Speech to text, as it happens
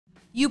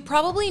You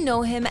probably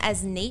know him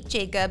as Nate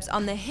Jacobs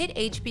on the hit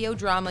HBO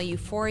drama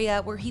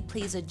Euphoria, where he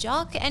plays a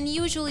jock and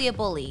usually a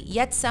bully,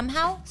 yet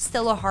somehow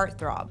still a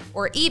heartthrob.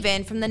 Or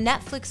even from the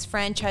Netflix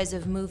franchise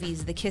of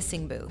movies The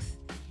Kissing Booth.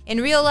 In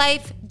real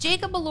life,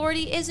 Jacob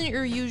Elordi isn't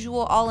your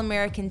usual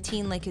all-American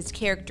teen like his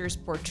characters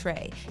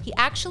portray. He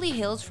actually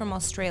hails from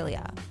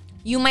Australia.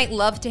 You might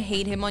love to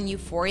hate him on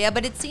Euphoria,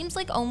 but it seems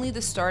like only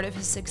the start of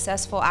his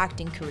successful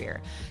acting career.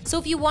 So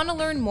if you want to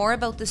learn more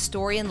about the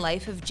story and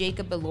life of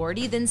Jacob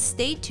Elordi, then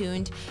stay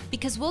tuned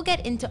because we'll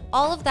get into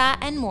all of that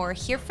and more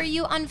here for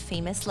you on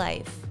Famous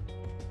Life.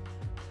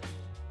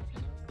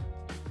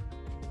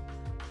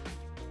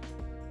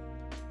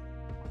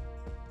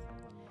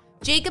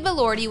 Jacob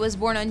Elordi was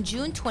born on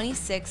June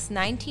 26,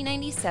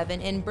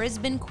 1997 in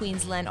Brisbane,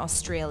 Queensland,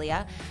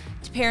 Australia,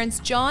 to parents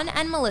John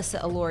and Melissa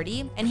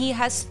Elordi, and he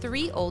has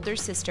 3 older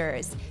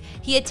sisters.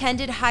 He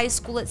attended high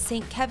school at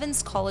St.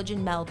 Kevin's College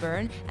in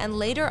Melbourne and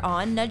later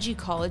on Nudgee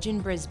College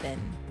in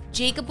Brisbane.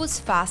 Jacob was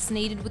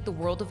fascinated with the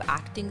world of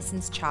acting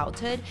since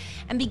childhood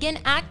and began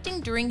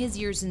acting during his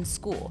years in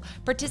school,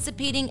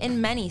 participating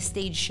in many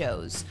stage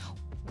shows.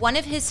 One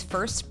of his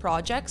first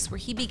projects where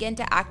he began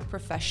to act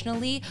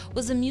professionally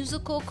was a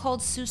musical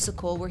called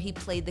Seussical, where he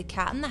played the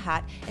Cat in the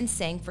Hat and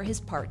sang for his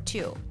part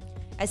too.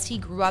 As he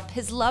grew up,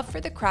 his love for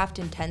the craft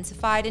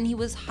intensified, and he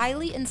was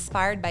highly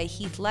inspired by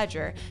Heath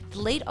Ledger, the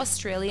late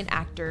Australian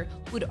actor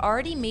who had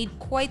already made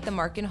quite the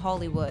mark in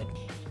Hollywood.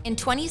 In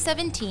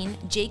 2017,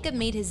 Jacob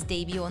made his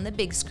debut on the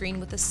big screen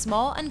with a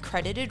small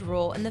uncredited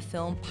role in the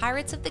film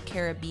Pirates of the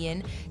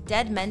Caribbean: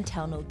 Dead Men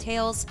Tell No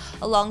Tales,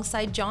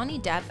 alongside Johnny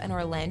Depp and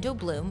Orlando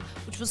Bloom,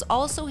 which was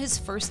also his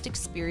first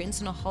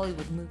experience on a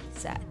Hollywood movie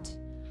set.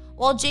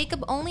 While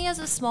Jacob only has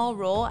a small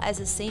role as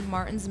a St.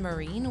 Martin's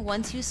Marine,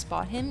 once you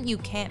spot him, you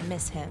can't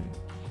miss him.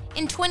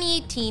 In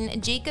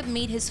 2018, Jacob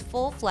made his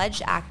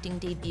full-fledged acting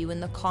debut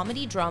in the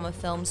comedy-drama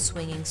film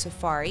Swinging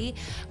Safari,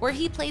 where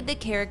he played the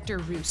character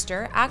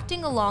Rooster,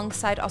 acting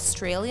alongside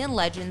Australian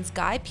legends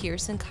Guy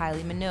Pearce and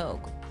Kylie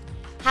Minogue.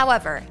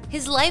 However,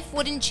 his life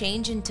wouldn't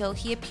change until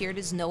he appeared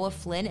as Noah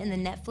Flynn in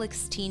the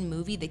Netflix teen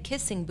movie The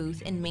Kissing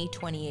Booth in May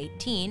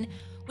 2018,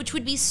 which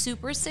would be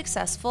super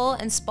successful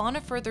and spawn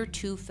a further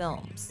 2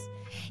 films.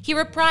 He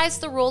reprised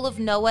the role of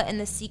Noah in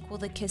the sequel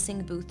The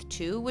Kissing Booth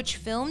 2, which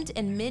filmed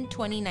in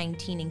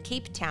mid-2019 in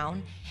Cape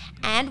Town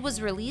and was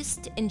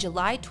released in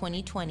July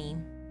 2020.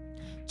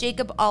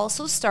 Jacob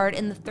also starred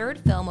in the 3rd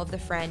film of the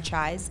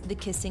franchise, The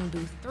Kissing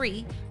Booth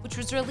 3, which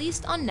was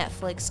released on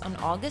Netflix on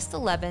August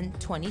 11,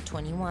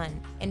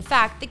 2021. In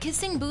fact, The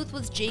Kissing Booth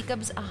was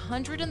Jacob's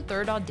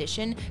 103rd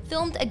audition,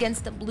 filmed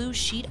against a blue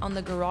sheet on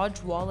the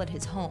garage wall at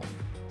his home.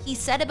 He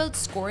said about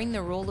scoring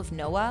the role of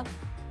Noah,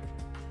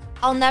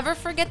 "I'll never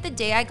forget the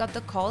day I got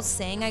the call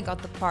saying I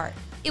got the part.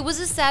 It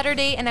was a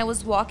Saturday and I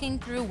was walking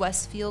through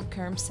Westfield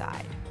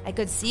Kermside. I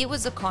could see it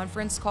was a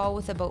conference call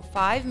with about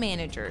 5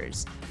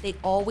 managers. They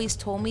always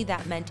told me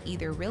that meant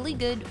either really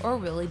good or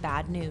really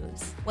bad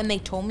news. When they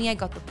told me I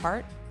got the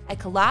part, I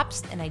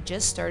collapsed and I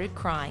just started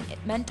crying.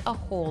 It meant a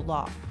whole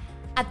lot."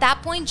 At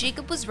that point,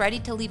 Jacob was ready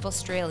to leave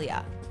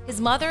Australia. His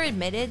mother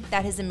admitted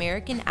that his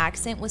American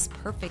accent was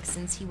perfect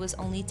since he was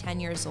only 10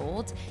 years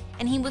old,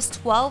 and he was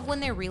 12 when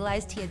they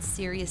realized he had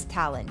serious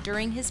talent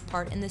during his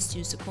part in the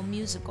Seussical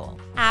musical.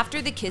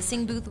 After The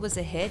Kissing Booth was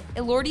a hit,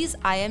 Elordi's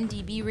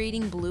IMDb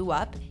rating blew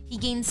up, he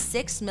gained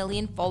 6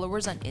 million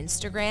followers on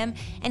Instagram,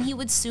 and he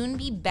would soon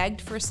be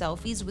begged for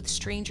selfies with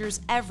strangers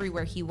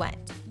everywhere he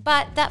went.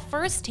 But that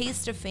first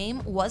taste of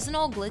fame wasn't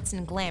all glitz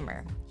and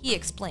glamour. He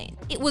explained,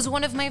 "It was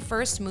one of my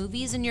first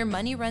movies and your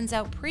money runs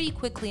out pretty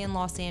quickly in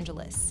Los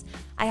Angeles.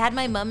 I had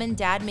my mom and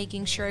dad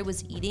making sure I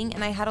was eating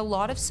and I had a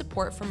lot of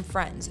support from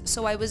friends,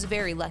 so I was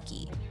very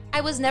lucky.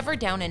 I was never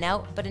down and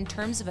out, but in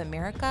terms of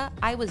America,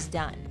 I was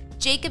done."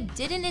 Jacob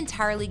didn't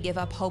entirely give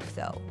up hope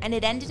though, and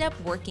it ended up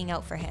working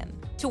out for him.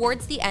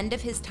 Towards the end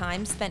of his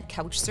time spent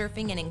couch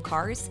surfing and in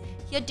cars,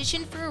 he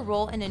auditioned for a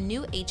role in a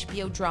new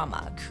HBO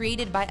drama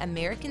created by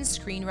American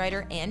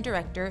screenwriter and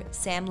director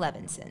Sam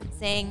Levinson,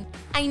 saying,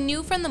 "I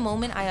knew from the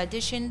moment I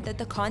auditioned that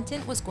the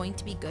content was going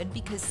to be good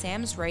because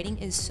Sam's writing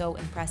is so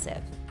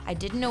impressive. I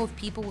didn't know if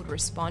people would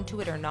respond to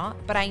it or not,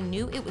 but I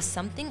knew it was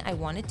something I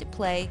wanted to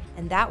play,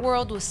 and that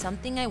world was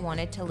something I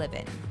wanted to live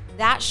in."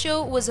 That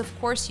show was of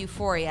course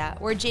Euphoria,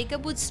 where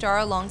Jacob would star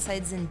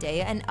alongside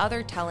Zendaya and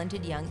other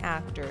talented young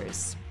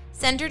actors.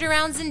 Centered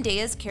around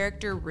Zendaya's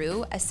character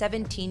Rue, a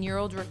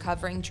 17-year-old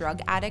recovering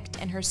drug addict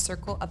and her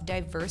circle of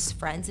diverse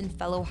friends and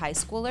fellow high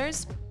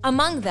schoolers.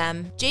 Among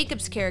them,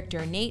 Jacob's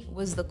character Nate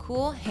was the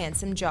cool,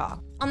 handsome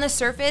jock. On the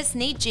surface,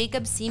 Nate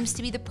Jacob seems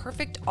to be the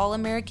perfect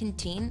all-American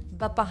teen,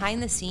 but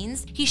behind the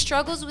scenes, he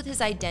struggles with his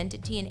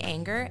identity and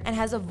anger and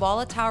has a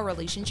volatile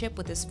relationship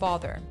with his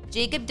father.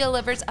 Jacob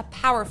delivers a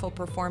powerful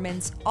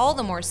performance, all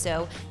the more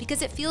so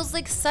because it feels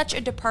like such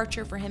a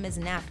departure for him as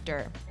an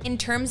actor. In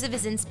terms of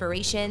his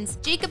inspirations,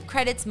 Jacob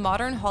credits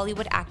modern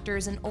Hollywood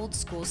actors and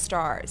old-school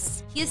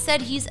stars. He has said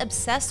he's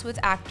obsessed with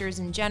actors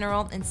in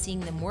general and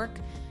seeing them work,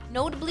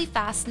 notably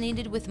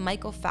fascinated with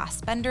Michael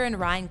Fassbender and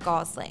Ryan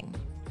Gosling.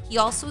 He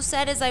also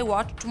said, as I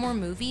watched more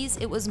movies,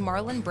 it was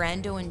Marlon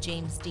Brando and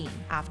James Dean.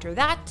 After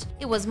that,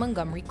 it was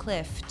Montgomery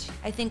Clift.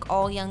 I think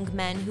all young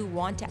men who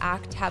want to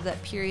act have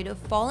that period of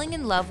falling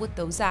in love with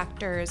those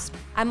actors.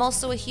 I'm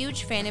also a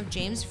huge fan of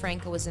James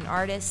Franco as an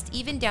artist,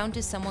 even down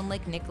to someone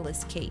like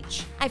Nicolas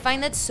Cage. I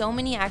find that so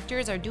many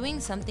actors are doing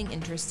something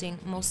interesting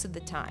most of the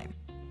time.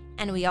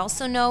 And we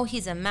also know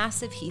he's a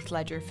massive Heath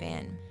Ledger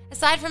fan.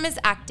 Aside from his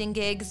acting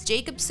gigs,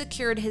 Jacob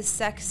secured his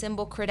sex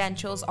symbol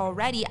credentials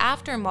already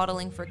after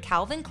modeling for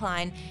Calvin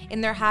Klein in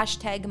their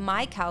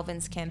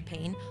 #MyCalvins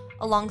campaign,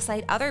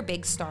 alongside other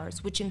big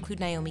stars, which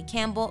include Naomi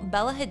Campbell,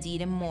 Bella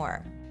Hadid, and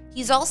more.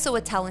 He's also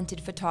a talented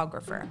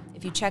photographer.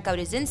 If you check out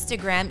his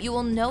Instagram, you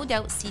will no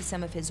doubt see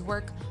some of his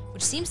work,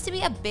 which seems to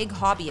be a big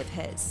hobby of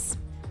his.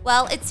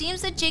 Well, it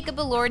seems that Jacob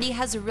Elordi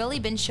has really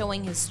been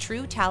showing his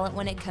true talent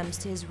when it comes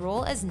to his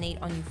role as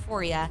Nate on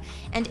Euphoria,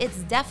 and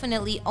it's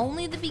definitely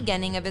only the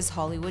beginning of his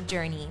Hollywood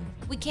journey.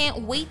 We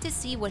can't wait to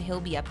see what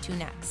he'll be up to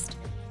next.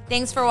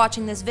 Thanks for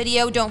watching this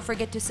video. Don't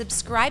forget to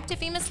subscribe to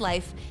Famous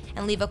Life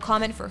and leave a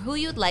comment for who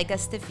you'd like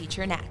us to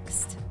feature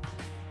next.